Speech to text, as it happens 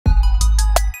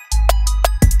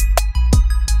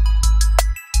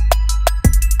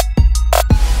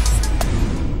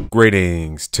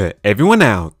Greetings to everyone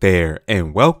out there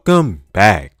and welcome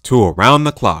back to Around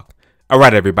the Clock.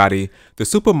 Alright everybody, the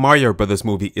Super Mario Bros.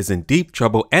 Movie is in deep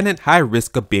trouble and at high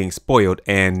risk of being spoiled,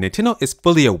 and Nintendo is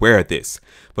fully aware of this.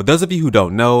 For those of you who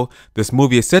don't know, this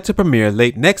movie is set to premiere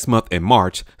late next month in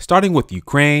March, starting with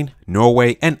Ukraine,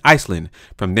 Norway, and Iceland.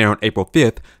 From there on April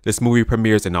 5th, this movie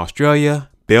premieres in Australia,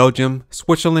 Belgium,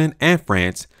 Switzerland, and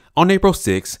France. On April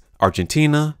 6th,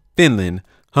 Argentina, Finland,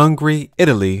 Hungary,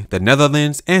 Italy, the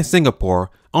Netherlands, and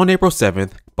Singapore. On April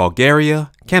 7th,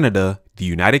 Bulgaria, Canada, the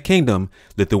United Kingdom,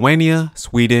 Lithuania,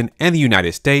 Sweden, and the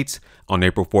United States. On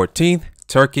April 14th,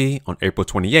 Turkey. On April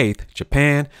 28th,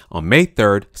 Japan. On May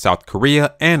 3rd, South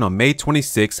Korea, and on May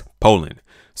 26th, Poland.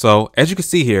 So, as you can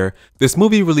see here, this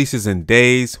movie releases in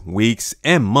days, weeks,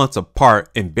 and months apart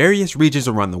in various regions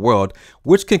around the world,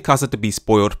 which can cause it to be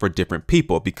spoiled for different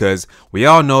people because we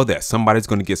all know that somebody's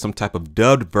going to get some type of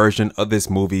dubbed version of this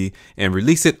movie and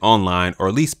release it online, or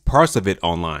at least parts of it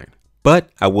online. But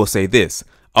I will say this.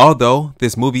 Although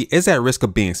this movie is at risk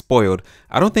of being spoiled,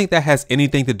 I don't think that has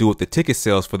anything to do with the ticket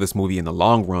sales for this movie in the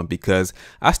long run, because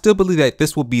I still believe that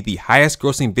this will be the highest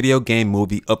grossing video game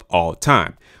movie of all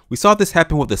time. We saw this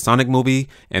happen with the Sonic movie,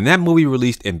 and that movie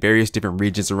released in various different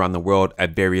regions around the world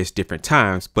at various different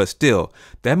times, but still,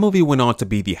 that movie went on to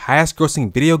be the highest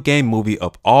grossing video game movie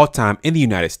of all time in the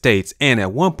United States, and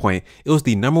at one point, it was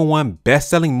the #1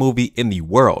 best-selling movie in the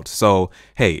world. So,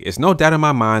 hey, it's no doubt in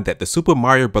my mind that the Super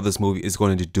Mario Bros. Movie is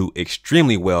going to do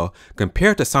extremely well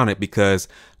compared to Sonic, because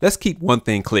let's keep one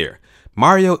thing clear.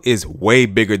 Mario is way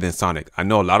bigger than Sonic. I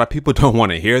know a lot of people don't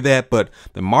want to hear that, but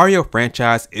the Mario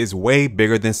franchise is way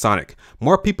bigger than Sonic.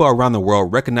 More people around the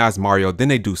world recognize Mario than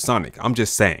they do Sonic. I'm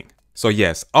just saying. So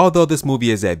yes, although this movie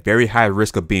is at very high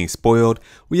risk of being spoiled,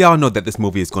 we all know that this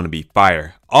movie is going to be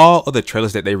fire. All of the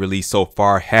trailers that they released so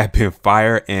far have been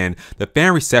fire, and the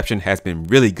fan reception has been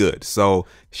really good. So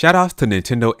shout outs to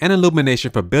Nintendo and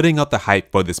Illumination for building up the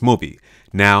hype for this movie.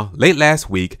 Now, late last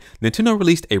week, Nintendo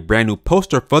released a brand new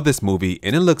poster for this movie,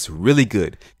 and it looks really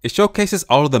good. It showcases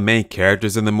all of the main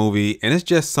characters in the movie, and it's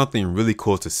just something really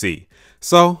cool to see.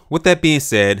 So, with that being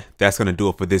said, that's going to do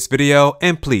it for this video,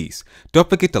 and please, don't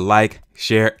forget to like,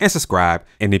 share, and subscribe.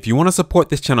 And if you want to support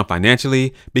this channel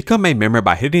financially, become a member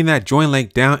by hitting that join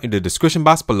link down in the description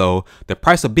box below. The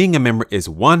price of being a member is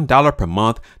 $1 per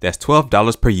month, that's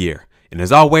 $12 per year. And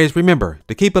as always, remember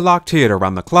to keep it locked here at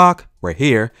Around the Clock, where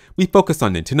here, we focus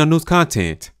on Nintendo news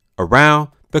content around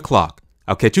the clock.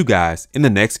 I'll catch you guys in the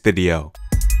next video.